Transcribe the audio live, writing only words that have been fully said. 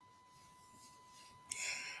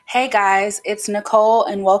Hey guys, it's Nicole,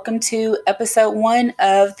 and welcome to episode one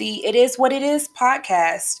of the It Is What It Is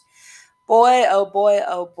podcast. Oh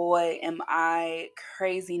boy, am I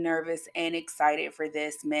crazy nervous and excited for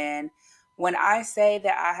this, man. When I say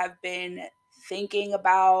that I have been thinking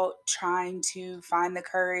about trying to find the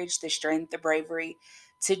courage, the strength, the bravery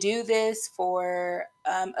to do this for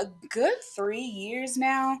a good 3 years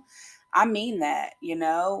now, I mean that.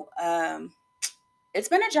 It's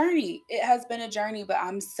been a journey. It has been a journey, but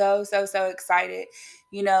I'm so excited.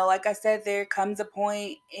 Like I said, there comes a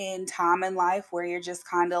point in time in life where you're just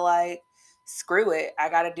kind of like, screw it. I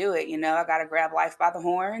got to do it. I got to grab life by the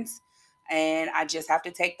horns and I just have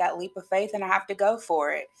to take that leap of faith and I have to go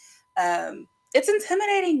for it. It's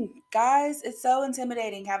intimidating, guys. It's so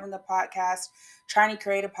intimidating having a podcast, trying to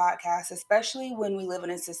create a podcast, especially when we live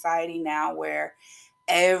in a society now where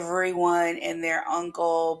everyone and their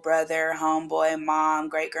uncle, brother, homeboy, mom,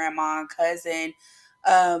 great grandma, cousin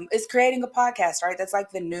is creating a podcast, right? That's like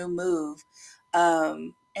the new move.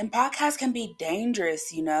 And podcasts can be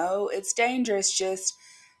dangerous. It's dangerous just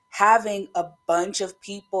having a bunch of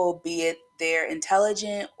people, be it they're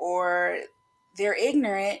intelligent or they're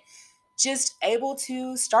ignorant, just able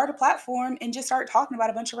to start a platform and just start talking about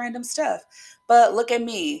a bunch of random stuff. But look at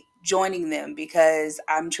me joining them because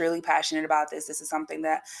I'm truly passionate about this. This is something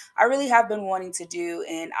that I really have been wanting to do.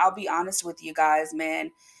 And I'll be honest with you guys,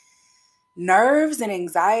 man, nerves and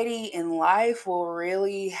anxiety in life will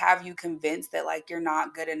really have you convinced that like you're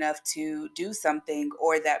not good enough to do something,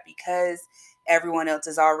 or that because everyone else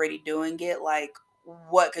is already doing it, like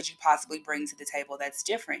what could you possibly bring to the table that's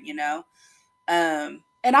different?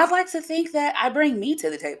 And I'd like to think that I bring me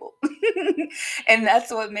to the table. And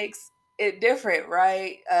that's what makes it different,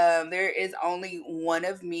 right? There is only one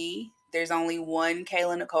of me. There's only one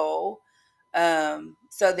Kayla Nicole.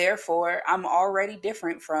 So therefore, I'm already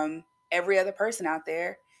different from every other person out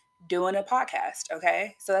there doing a podcast.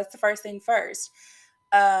 Okay. So that's the first thing first.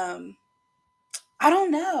 Um, I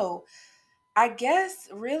don't know. I guess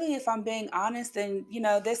really, if I'm being honest, then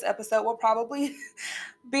this episode will probably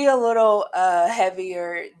be a little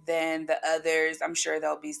heavier than the others. I'm sure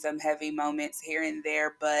there'll be some heavy moments here and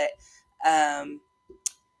there, but um,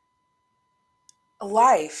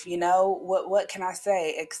 life, what can I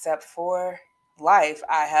say except for life?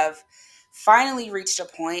 I have finally reached a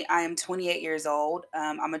point. I am 28 years old.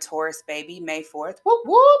 I'm a Taurus baby, May 4th. Whoop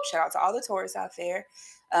whoop! Shout out to all the Taurus out there.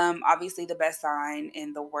 Obviously, the best sign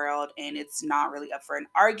in the world, and it's not really up for an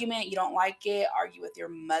argument. You don't like it, argue with your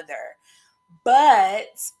mother.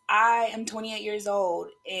 But I am 28 years old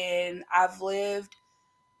and I've lived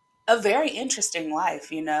a very interesting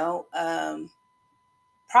life.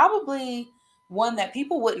 Probably one that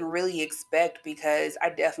people wouldn't really expect, because I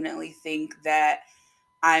definitely think that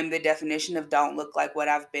I'm the definition of don't look like what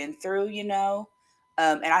I've been through. And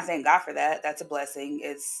I thank God for that. That's a blessing.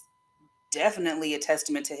 It's definitely a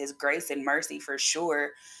testament to his grace and mercy for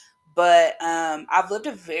sure. But I've lived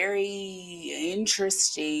a very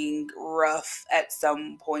interesting, rough at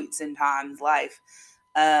some points in time's life.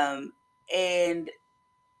 Um, and,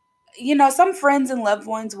 some friends and loved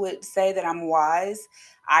ones would say that I'm wise.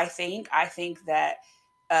 I think that,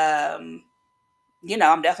 um,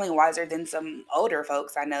 I'm definitely wiser than some older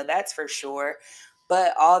folks. I know that's for sure.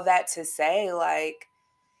 But all that to say, like,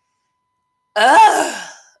 ugh,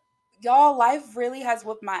 y'all, life really has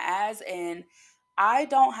whooped my ass, and I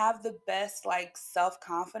don't have the best like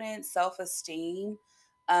self-confidence, self-esteem.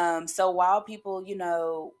 So while people,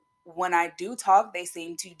 when I do talk, they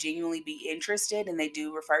seem to genuinely be interested and they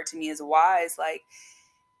do refer to me as wise, like,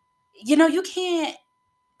 you can't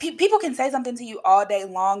people can say something to you all day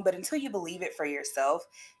long, but until you believe it for yourself,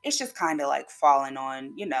 it's just kind of like falling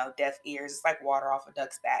on, deaf ears. It's like water off a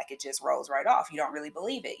duck's back. It just rolls right off. You don't really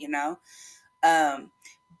believe it. Um,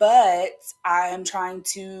 but I am trying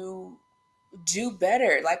to do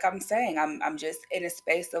better. Like I'm saying, I'm just in a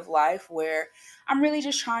space of life where I'm really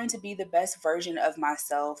just trying to be the best version of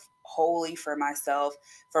myself, wholly for myself,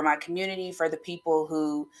 for my community, for the people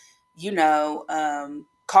who,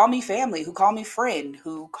 call me family, who call me friend,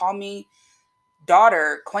 who call me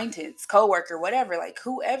daughter, acquaintance, coworker, whatever. Like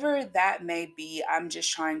whoever that may be, I'm just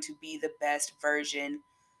trying to be the best version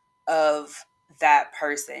of that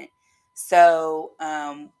person. So,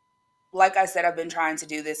 like I said, I've been trying to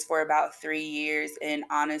do this for about 3 years, and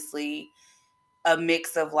honestly, a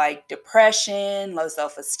mix of like depression, low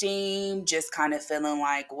self esteem, just kind of feeling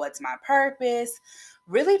like, what's my purpose,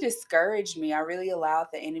 really discouraged me. I really allowed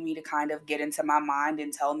the enemy to kind of get into my mind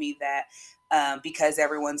and tell me that because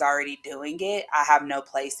everyone's already doing it, I have no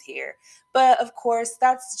place here. But of course,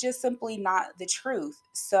 that's just simply not the truth.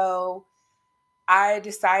 So, I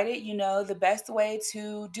decided, the best way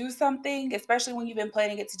to do something, especially when you've been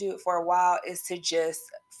planning it to do it for a while, is to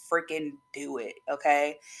just freaking do it.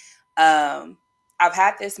 Okay. Um, I've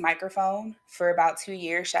had this microphone for about 2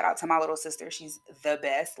 years. Shout out to my little sister. She's the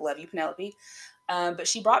best. Love you, Penelope. But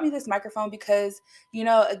she brought me this microphone because,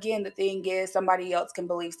 again, the thing is somebody else can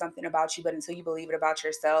believe something about you, but until you believe it about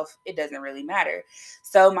yourself, it doesn't really matter.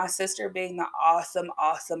 So my sister, being the awesome,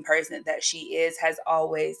 awesome person that she is, has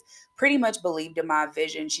always pretty much believed in my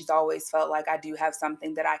vision. She's always felt like I do have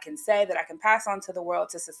something that I can say, that I can pass on to the world,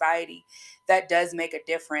 to society, that does make a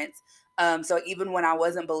difference. So even when I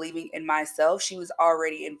wasn't believing in myself, she was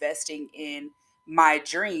already investing in my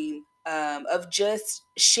dream, of just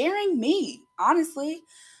sharing me, honestly.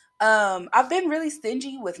 I've been really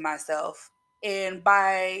stingy with myself. And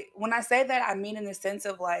by when I say that, I mean in the sense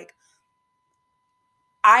of like,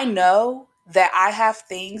 I know that I have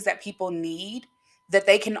things that people need that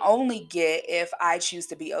they can only get if I choose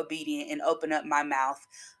to be obedient and open up my mouth,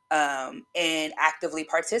 and actively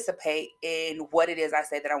participate in what it is I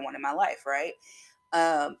say that I want in my life, right?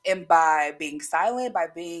 And by being silent, by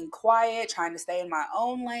being quiet, trying to stay in my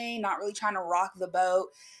own lane, not really trying to rock the boat,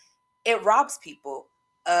 it robs people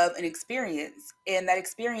of an experience. And that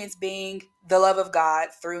experience being the love of God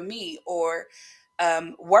through me, or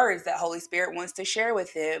words that Holy Spirit wants to share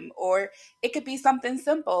with him. Or it could be something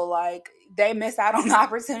simple like they miss out on the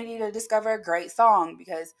opportunity to discover a great song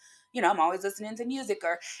because, I'm always listening to music.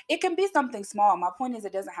 Or it can be something small. My point is,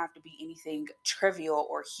 it doesn't have to be anything trivial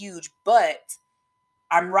or huge, but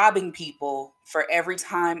I'm robbing people for every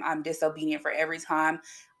time I'm disobedient, for every time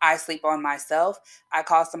I sleep on myself. I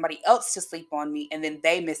cause somebody else to sleep on me, and then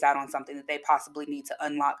they miss out on something that they possibly need to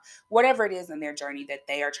unlock, whatever it is in their journey that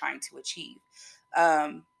they are trying to achieve.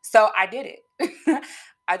 So I did it.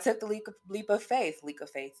 I took the the leap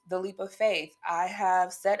of faith. I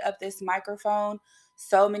have set up this microphone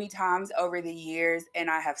so many times over the years, and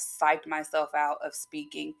I have psyched myself out of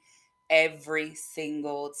speaking every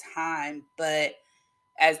single time. But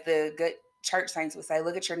as the good church saints would say,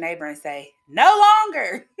 look at your neighbor and say, no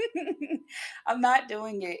longer. I'm not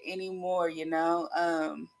doing it anymore.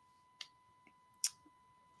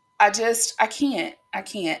 I can't.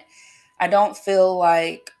 I don't feel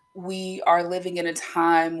like we are living in a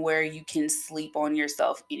time where you can sleep on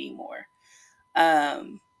yourself anymore.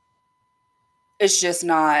 Um, it's just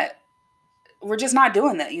not, we're just not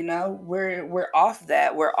doing that. We're off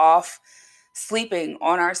that. We're off sleeping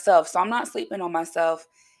on ourselves. So I'm not sleeping on myself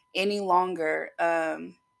any longer.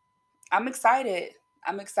 I'm excited.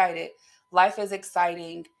 I'm excited. Life is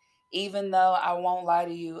exciting, even though I won't lie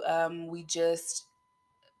to you. We just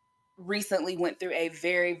recently went through a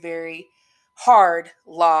very, very hard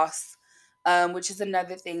loss, which is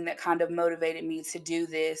another thing that kind of motivated me to do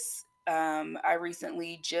this. I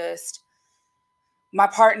recently just, my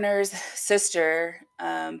partner's sister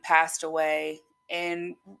passed away.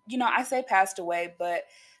 And, I say passed away, but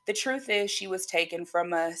the truth is she was taken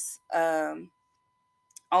from us,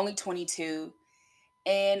 only 22.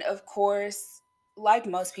 And of course, like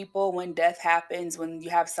most people, when death happens, when you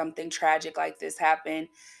have something tragic like this happen,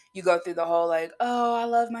 you go through the whole like, oh, I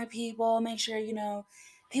love my people. Make sure,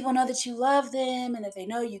 people know that you love them and that they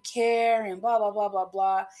know you care and blah, blah, blah, blah,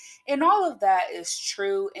 blah. And all of that is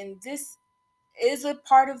true. And this is a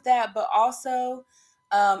part of that. But also,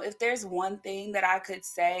 if there's one thing that I could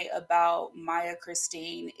say about Maya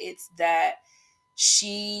Christine, it's that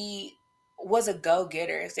she was a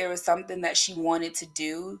go-getter. If there was something that she wanted to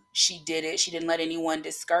do, she did it. She didn't let anyone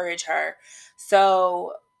discourage her.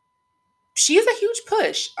 So she's a huge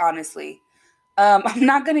push, honestly. I'm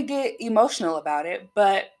not gonna get emotional about it,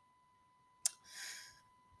 but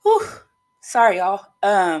whew, sorry y'all.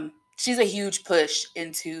 She's a huge push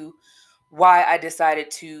into why I decided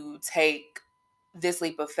to take this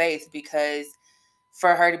leap of faith, because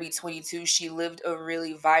for her to be 22, she lived a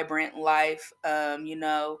really vibrant life,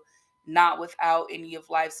 not without any of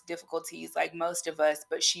life's difficulties like most of us,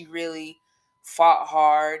 but she really fought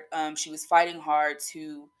hard. She was fighting hard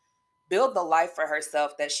to build the life for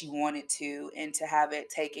herself that she wanted to, and to have it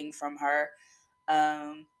taken from her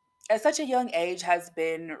um, at such a young age has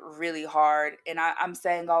been really hard. And I'm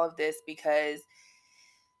saying all of this because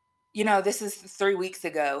this is 3 weeks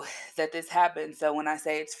ago that this happened. So when I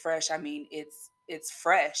say it's fresh, I mean it's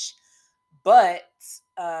fresh. But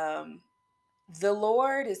um the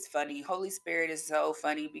Lord is funny. Holy Spirit is so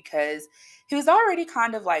funny because he was already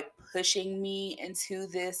kind of like pushing me into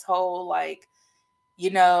this whole like,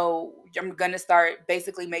 I'm going to start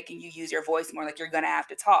basically making you use your voice more. Like, you're going to have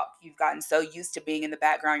to talk. You've gotten so used to being in the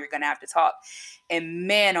background, you're going to have to talk. And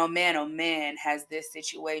man, oh man, oh man, has this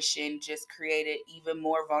situation just created even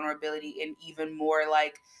more vulnerability and even more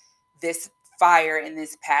like this fire and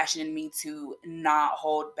this passion in me to not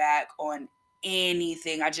hold back on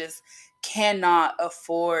anything. I just cannot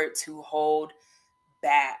afford to hold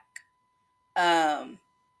back.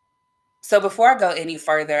 So before I go any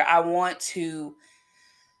further, I want to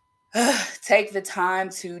take the time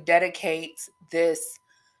to dedicate this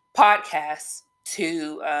podcast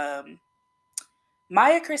to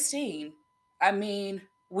Maya Christine. I mean,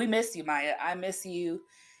 we miss you, Maya. I miss you.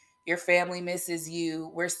 Your family misses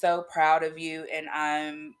you. We're so proud of you. And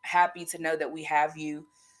I'm happy to know that we have you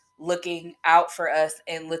looking out for us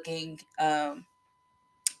and looking over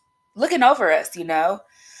us.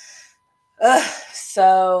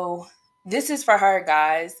 So this is for her,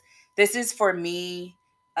 guys. This is for me.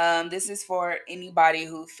 This is for anybody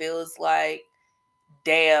who feels like,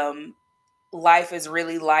 damn, life is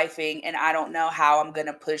really lifing and I don't know how I'm going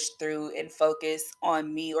to push through and focus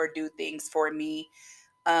on me or do things for me.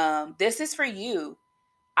 This is for you.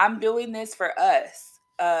 I'm doing this for us.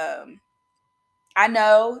 I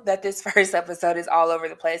know that this first episode is all over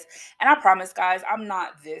the place. And I promise, guys, I'm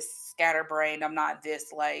not this scatterbrained. I'm not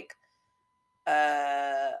this like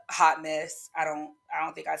hot mess. I don't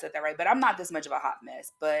think I said that right, but I'm not this much of a hot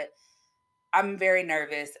mess. But I'm very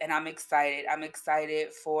nervous and I'm excited. I'm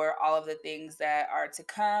excited for all of the things that are to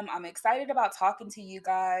come. I'm excited about talking to you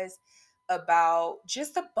guys about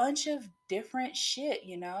just a bunch of different shit.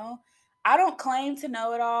 I don't claim to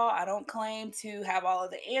know it all. I don't claim to have all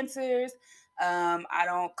of the answers. I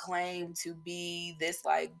don't claim to be this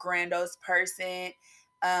like grandiose person.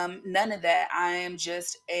 None of that. I am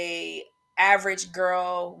just a average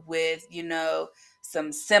girl with,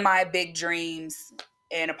 some semi big dreams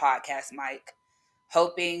and a podcast mic,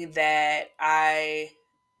 hoping that I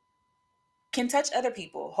can touch other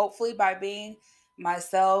people, hopefully by being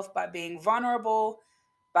myself, by being vulnerable,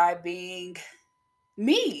 by being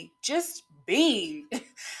me, just being.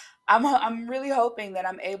 I'm really hoping that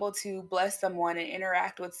I'm able to bless someone and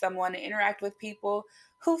interact with people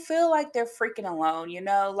who feel like they're freaking alone.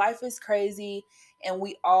 Life is crazy, and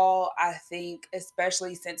we all, I think,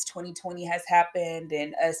 especially since 2020 has happened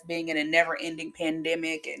and us being in a never-ending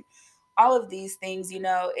pandemic and all of these things,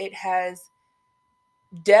 it has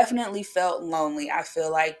definitely felt lonely. I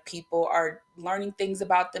feel like people are learning things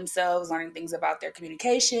about themselves, learning things about their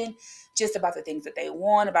communication, just about the things that they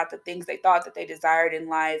want, about the things they thought that they desired in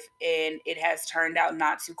life. And it has turned out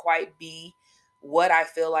not to quite be what I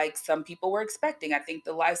feel like some people were expecting. I think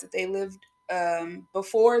the lives that they lived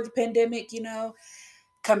before the pandemic,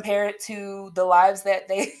 compared to the lives that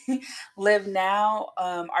they live now,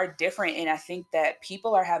 are different. And I think that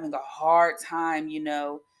people are having a hard time,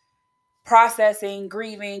 processing,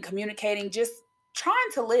 grieving, communicating, just trying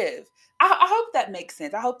to live. I hope that makes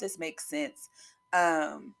sense. I hope this makes sense.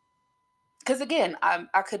 Because again,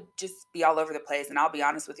 I could just be all over the place, and I'll be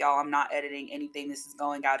honest with y'all, I'm not editing anything. This is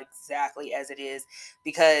going out exactly as it is,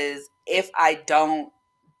 because if I don't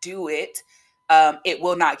do it, it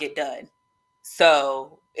will not get done.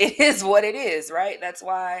 So it is what it is, right? That's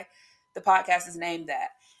why the podcast is named that.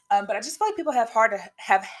 But I just feel like people have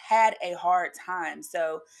had a hard time.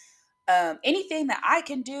 So anything that I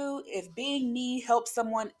can do, if being me helps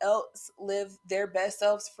someone else live their best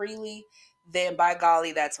selves freely, then by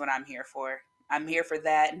golly, that's what I'm here for. I'm here for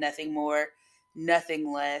that, nothing more,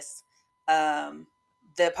 nothing less. Um,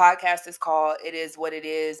 the podcast is called It Is What It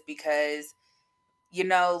Is because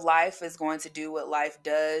life is going to do what life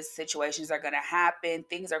does. Situations are going to happen.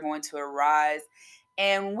 Things are going to arise.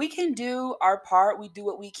 And we can do our part. We do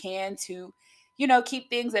what we can to, keep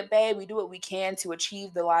things at bay. We do what we can to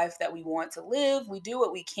achieve the life that we want to live. We do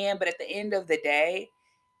what we can. But at the end of the day,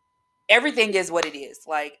 everything is what it is.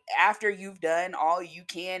 Like, after you've done all you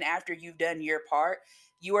can, after you've done your part,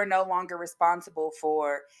 you are no longer responsible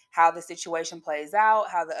for how the situation plays out,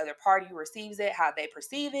 how the other party receives it, how they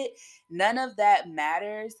perceive it. None of that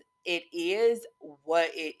matters. It is what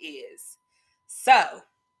it is. So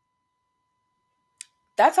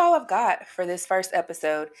that's all I've got for this first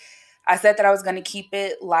episode. I said that I was going to keep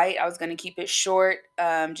it light. I was going to keep it short,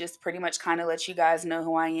 just pretty much kind of let you guys know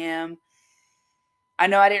who I am. I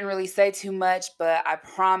know I didn't really say too much, but I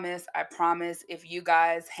promise, if you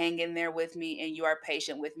guys hang in there with me and you are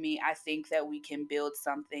patient with me, I think that we can build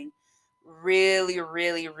something really,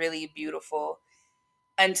 really, really beautiful.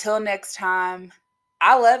 Until next time,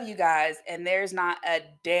 I love you guys, and there's not a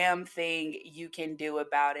damn thing you can do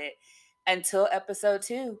about it. Until episode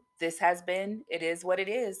 2, this has been It Is What It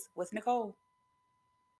Is with Nicole.